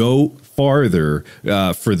 go farther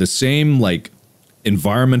for the same like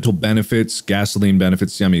environmental benefits, gasoline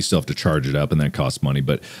benefits. I mean, you still have to charge it up and that costs money,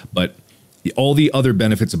 but all the other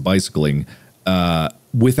benefits of bicycling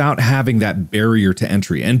without having that barrier to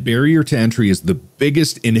entry. And barrier to entry is the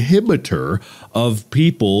biggest inhibitor of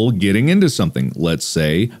people getting into something. Let's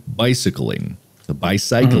say bicycling.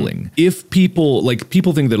 If people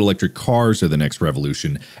think that electric cars are the next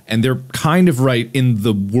revolution, and they're kind of right in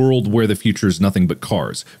the world where the future is nothing but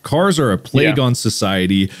cars. Cars are a plague on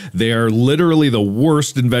society. They are literally the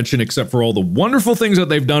worst invention, except for all the wonderful things that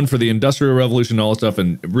they've done for the Industrial Revolution and all that stuff,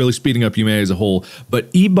 and really speeding up humanity as a whole. But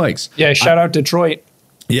e-bikes. Yeah, shout out Detroit.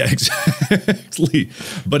 Yeah, exactly.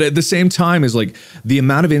 But at the same time, is like the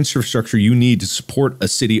amount of infrastructure you need to support a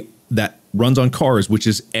city that runs on cars, which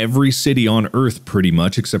is every city on Earth pretty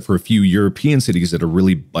much, except for a few European cities that are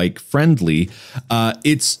really bike friendly.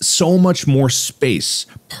 It's so much more space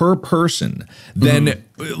per person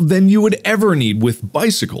than you would ever need with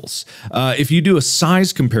bicycles. If you do a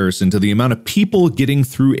size comparison to the amount of people getting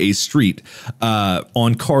through a street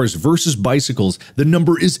on cars versus bicycles, the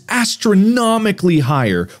number is astronomically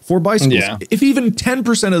higher for bicycles. Yeah. If even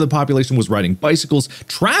 10% of the population was riding bicycles,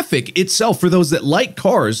 traffic itself for those that like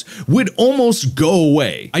cars would almost go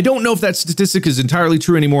away. I don't know if that statistic is entirely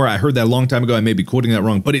true anymore. I heard that a long time ago. I may be quoting that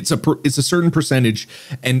wrong, but it's a certain percentage,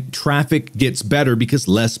 and traffic gets better because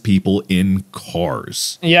less people in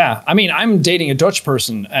cars. Yeah, I mean, I'm dating a Dutch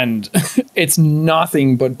person, and it's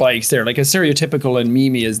nothing but bikes there. Like, as stereotypical and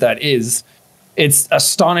memey as that is, it's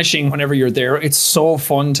astonishing whenever you're there. It's so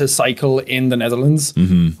fun to cycle in the Netherlands,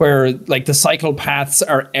 where like the cycle paths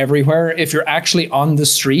are everywhere. If you're actually on the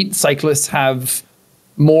street, cyclists have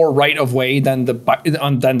more right of way than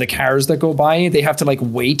the cars that go by. They have to like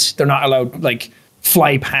wait. They're not allowed like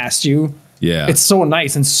fly past you. Yeah, it's so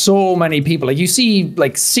nice, and so many people. Like you see,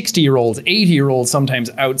 like 60-year-olds, 80-year-olds sometimes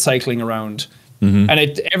out cycling around,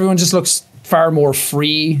 and everyone just looks far more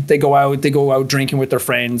free. They go out drinking with their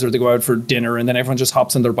friends, or they go out for dinner, and then everyone just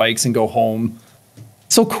hops on their bikes and go home.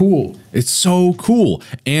 So cool. It's so cool.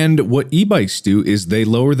 And what e-bikes do is they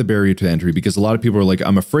lower the barrier to entry, because a lot of people are like,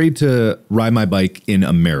 I'm afraid to ride my bike in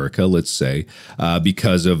America, let's say,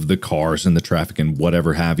 because of the cars and the traffic and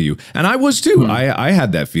whatever have you. And I was too. I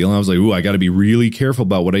had that feeling. I was like, ooh, I got to be really careful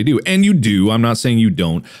about what I do. And you do. I'm not saying you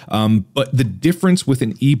don't. But the difference with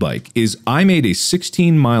an e-bike is I made a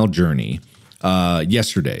 16-mile journey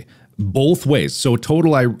yesterday both ways. So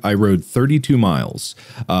total, I rode 32 miles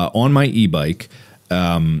on my e-bike.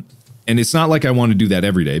 And it's not like I want to do that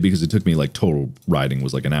every day because it took me like total riding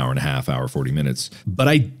was like an hour and a half, hour, 40 minutes. But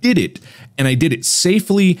I did it, and I did it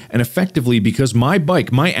safely and effectively because my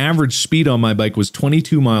bike, my average speed on my bike was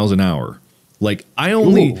 22 miles an hour. Like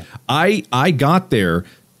I got there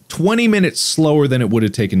 20 minutes slower than it would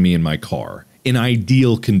have taken me in my car. In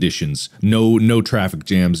ideal conditions, no traffic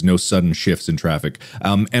jams, no sudden shifts in traffic.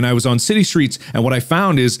 And I was on city streets, and what I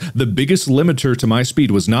found is the biggest limiter to my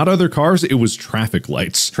speed was not other cars, it was traffic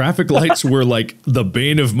lights. Traffic lights were like the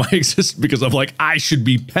bane of my existence because I'm like, I should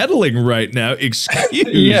be pedaling right now,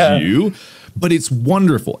 excuse you. But it's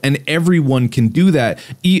wonderful, and everyone can do that.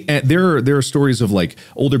 There are stories of like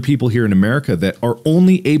older people here in America that are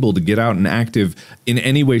only able to get out and active in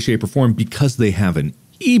any way, shape, or form because they have an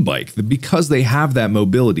e-bike, because they have that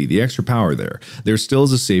mobility, the extra power there. There still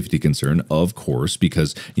is a safety concern, of course,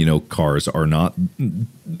 because, you know, cars are not,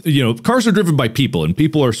 you know, cars are driven by people, and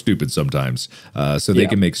people are stupid sometimes, so they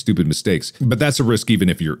can make stupid mistakes. But that's a risk even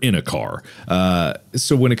if you're in a car.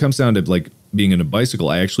 So when it comes down to like being in a bicycle,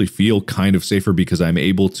 I actually feel kind of safer because I'm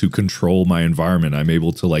able to control my environment. I'm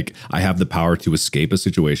able to like, I have the power to escape a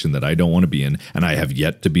situation that I don't want to be in, and I have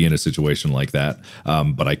yet to be in a situation like that.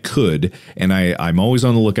 But I could, and I'm always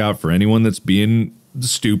on the lookout for anyone that's being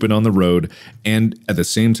stupid on the road. And at the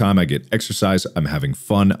same time, I get exercise. I'm having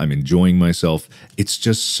fun. I'm enjoying myself. It's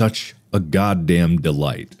just such a goddamn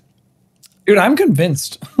delight. Dude, I'm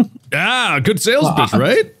convinced. Good sales pitch,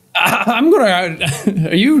 right? I'm gonna.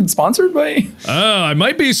 Are you sponsored by? I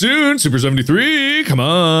might be soon. Super 73, come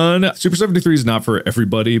on. Super 73 is not for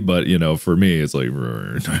everybody, but you know, for me, it's like.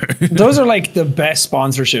 Those are like the best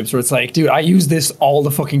sponsorships where it's like, dude, I use this all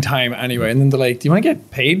the fucking time anyway. And then they're like, do you want to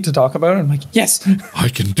get paid to talk about it? I'm like, yes, I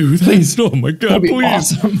can do that. Please. Oh my god, please.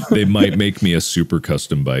 Awesome. They might make me a super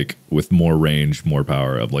custom bike with more range, more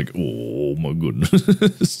power. I'm like, oh my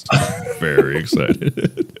goodness, very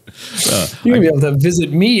excited. You're gonna be able to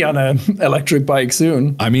visit me on an electric bike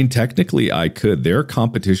soon. I mean, technically I could. There are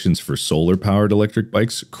competitions for solar powered electric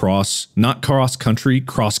bikes, not cross country,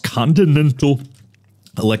 cross continental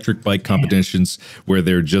electric bike competitions where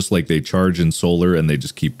they're just like they charge in solar and they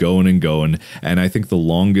just keep going and going. And I think the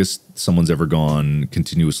longest someone's ever gone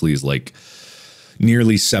continuously is like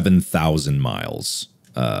nearly 7,000 miles.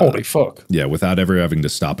 Holy fuck. Yeah, without ever having to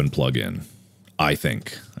stop and plug in. I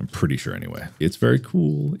think. I'm pretty sure anyway. It's very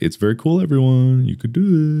cool. It's very cool, everyone. You could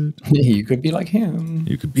do it. You could be like him.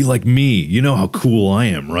 You could be like me. You know how cool I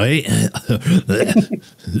am, right?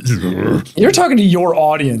 You're talking to your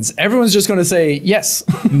audience. Everyone's just going to say yes.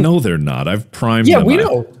 No, they're not. I've primed them. Yeah, we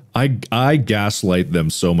know. I gaslight them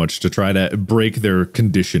so much to try to break their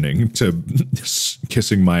conditioning to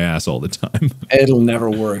kissing my ass all the time. It'll never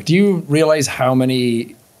work. Do you realize how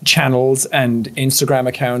many channels and Instagram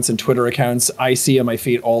accounts and Twitter accounts I see on my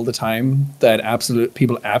feed all the time that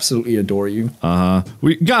people absolutely adore you?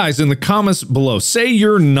 Guys, in the comments below, say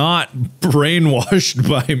you're not brainwashed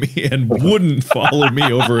by me and wouldn't follow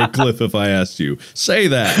me over a cliff if I asked you. Say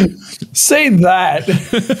that. Say that.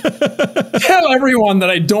 Tell everyone that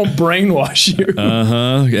I don't brainwash you.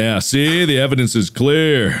 Yeah, see, the evidence is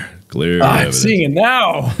clear. I'm seeing it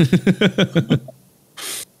now.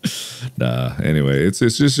 Anyway, it's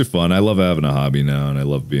just fun. I love having a hobby now, and I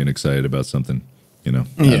love being excited about something, you know.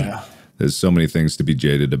 Yeah. There's so many things to be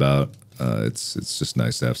jaded about. It's just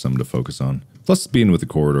nice to have something to focus on. Plus, being with the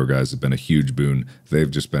Corridor guys has been a huge boon.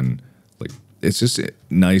 They've just been like, it's just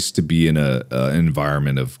nice to be in an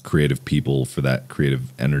environment of creative people for that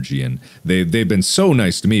creative energy, and they've been so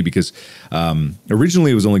nice to me because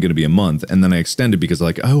originally it was only going to be a month, and then I extended because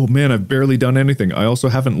like, oh man, I've barely done anything. I also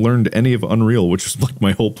haven't learned any of Unreal, which was like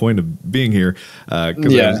my whole point of being here. I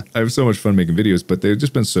have so much fun making videos, but they've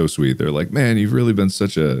just been so sweet. They're like, man, you've really been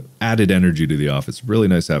such a added energy to the office. Really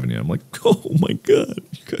nice having you. I'm like, oh my god,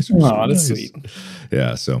 you guys are so nice. That's sweet.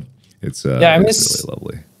 Yeah, so it's it's really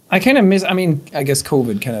lovely. I kind of miss, I mean, I guess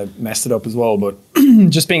COVID kind of messed it up as well, but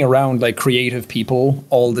just being around like creative people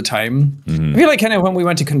all the time. I feel like kind of when we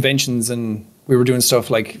went to conventions and we were doing stuff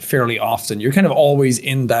like fairly often, you're kind of always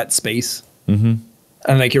in that space. And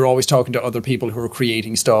like you're always talking to other people who are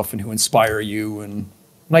creating stuff and who inspire you. And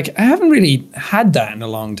like, I haven't really had that in a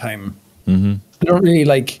long time. I don't really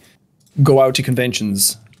like go out to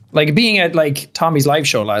conventions. Like being at like Tommy's live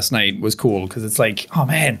show last night was cool because it's like, oh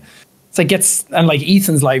man. It's like and like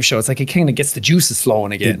Ethan's live show, it's like it kind of gets the juices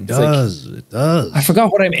flowing again. It does. I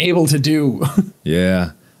forgot what I'm able to do.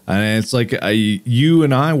 Yeah. And it's like you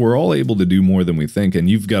and I were all able to do more than we think. And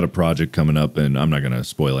you've got a project coming up, and I'm not going to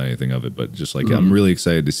spoil anything of it, but just like I'm really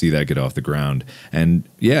excited to see that get off the ground. And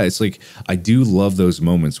yeah, it's like I do love those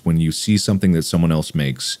moments when you see something that someone else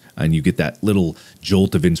makes and you get that little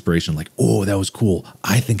jolt of inspiration, like, oh, that was cool.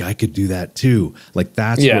 I think I could do that too. Like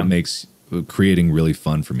that's what makes creating really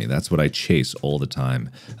fun for me. That's what I chase all the time.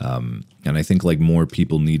 And I think like more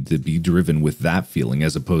people need to be driven with that feeling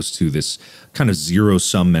as opposed to this kind of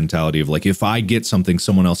zero-sum mentality of like, if I get something,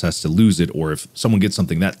 someone else has to lose it, or if someone gets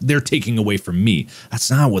something that they're taking away from me.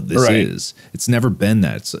 That's not what this is. It's never been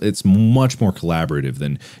that. It's much more collaborative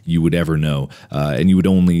than you would ever know. And you would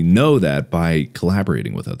only know that by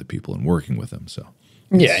collaborating with other people and working with them. So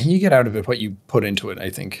yeah, you get out of it what you put into it,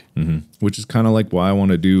 I think. Which is kind of like why I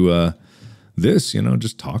want to do this, you know,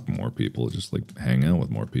 just talk to more people, just like hang out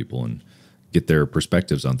with more people and get their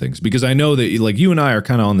perspectives on things. Because I know that like you and I are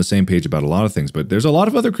kind of on the same page about a lot of things, but there's a lot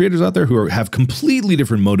of other creators out there who have completely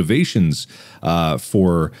different motivations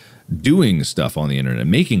for doing stuff on the internet,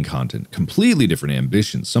 making content, completely different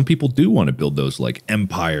ambitions. Some people do want to build those like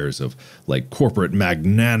empires of like corporate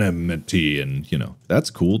magnanimity, and you know, that's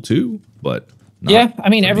cool too, but yeah, I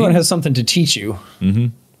mean, everyone has something to teach you.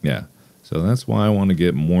 Yeah. So that's why I want to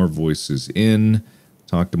get more voices in,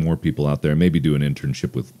 talk to more people out there, maybe do an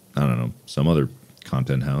internship with, I don't know, some other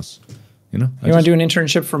content house. You know, you want to do an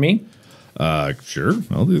internship for me? Sure,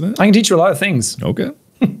 I'll do that. I can teach you a lot of things. Okay.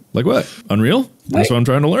 Like what? Unreal? That's what I'm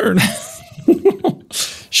trying to learn.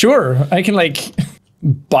 Sure. I can like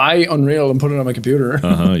buy Unreal and put it on my computer.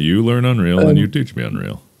 You learn Unreal and you teach me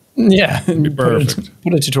Unreal. Yeah, perfect.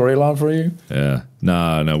 Put a tutorial on for you. Yeah,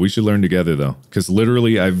 no, we should learn together though, because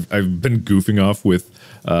literally I've been goofing off with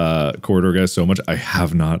Corridor Guys so much. I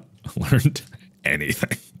have not learned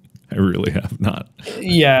anything. I really have not.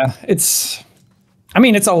 Yeah, I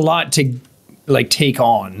mean, it's a lot to like take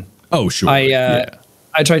on. Oh sure. I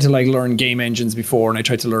tried to like learn game engines before, and I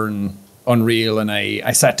tried to learn Unreal, and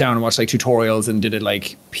I sat down and watched like tutorials and did it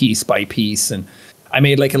like piece by piece, and I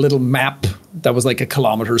made like a little map that was like a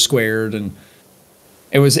kilometer squared, and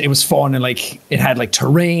it was fun, and like it had like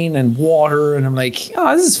terrain and water, and I'm like,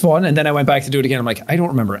 oh, this is fun. And then I went back to do it again. I'm like, I don't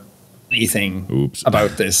remember anything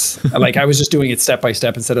about this. Like I was just doing it step by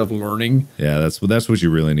step instead of learning. Yeah, that's what you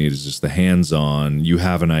really need, is just the hands-on. You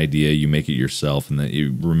have an idea, you make it yourself, and then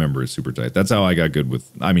you remember it super tight. That's how I got good with,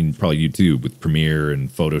 I mean, probably you too, with Premiere and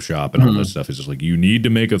Photoshop and all that stuff. It's just like, you need to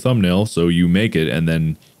make a thumbnail, so you make it, and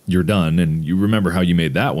then you're done, and you remember how you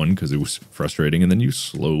made that one because it was frustrating, and then you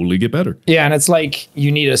slowly get better. Yeah, and it's like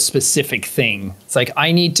you need a specific thing. It's like,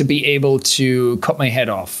 I need to be able to cut my head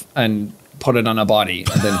off and put it on a body,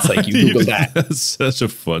 and then it's like you Google that. That's such a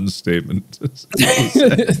fun statement.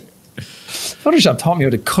 Photoshop taught me how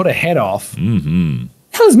to cut a head off.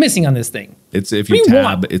 What is missing on this thing? It's if you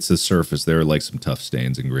tab, it's the surface. There are like some tough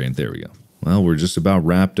stains and grain. There we go. Well, we're just about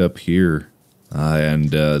wrapped up here.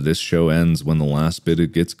 And this show ends when the last bit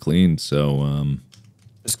it gets cleaned, so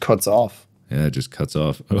just cuts off. Yeah, it just cuts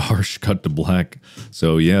off. A harsh cut to black.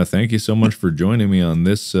 So yeah, thank you so much for joining me on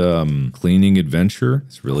this cleaning adventure.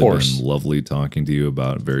 It's really been lovely talking to you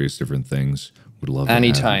about various different things. Would love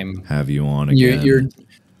to have you on again.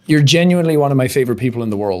 You're genuinely one of my favorite people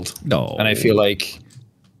in the world. No, and I feel like,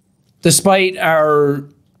 despite our,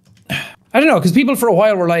 I don't know, because people for a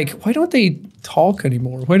while were like, why don't they talk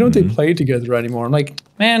anymore? Why don't they play together anymore? I'm like,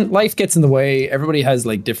 man, life gets in the way. Everybody has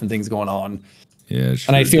like different things going on. Yeah,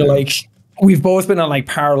 sure. And I feel like we've both been on like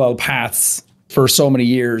parallel paths for so many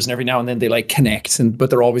years, and every now and then they like connect, but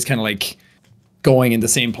they're always kind of like going in the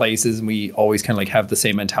same places, and we always kind of like have the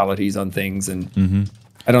same mentalities on things. And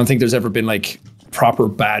I don't think there's ever been like proper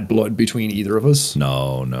bad blood between either of us.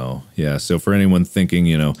 No. Yeah. So for anyone thinking,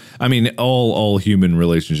 you know, I mean, all human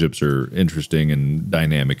relationships are interesting and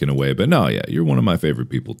dynamic in a way, but no, yeah, you're one of my favorite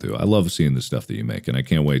people too. I love seeing the stuff that you make, and I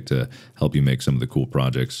can't wait to help you make some of the cool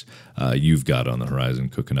projects you've got on the horizon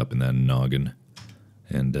cooking up in that noggin.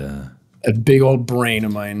 And a big old brain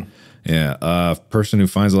of mine. Yeah. Person who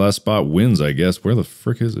finds the last spot wins, I guess. Where the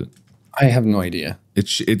frick is it? I have no idea.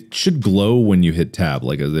 It should glow when you hit tab.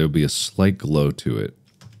 Like there'll be a slight glow to it.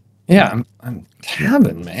 Yeah, I'm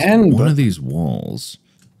tabbing, man. One of these walls.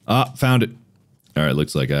 Ah, found it. All right,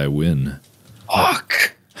 looks like I win.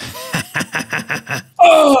 Fuck.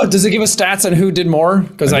 Oh, does it give us stats on who did more?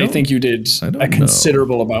 Because I think you did a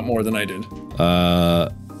considerable amount more than I did.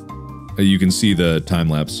 You can see the time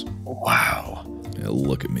lapse. Wow. Yeah,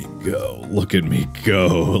 look at me go. Look at me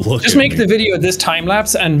go. Just make the video this time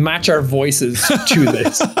lapse and match our voices to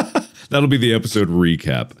this. That'll be the episode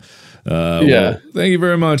recap. Well, thank you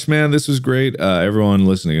very much, man. This was great. Everyone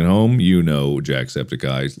listening at home, you know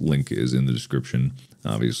JackSepticEye. Link is in the description.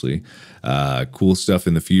 obviously. Cool stuff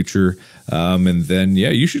in the future. And then, yeah,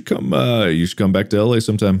 you should come back to LA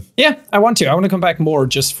sometime. Yeah, I want to. I want to come back more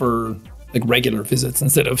just for like regular visits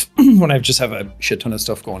instead of when I just have a shit ton of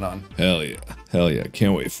stuff going on. Hell yeah.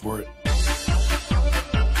 Can't wait for it.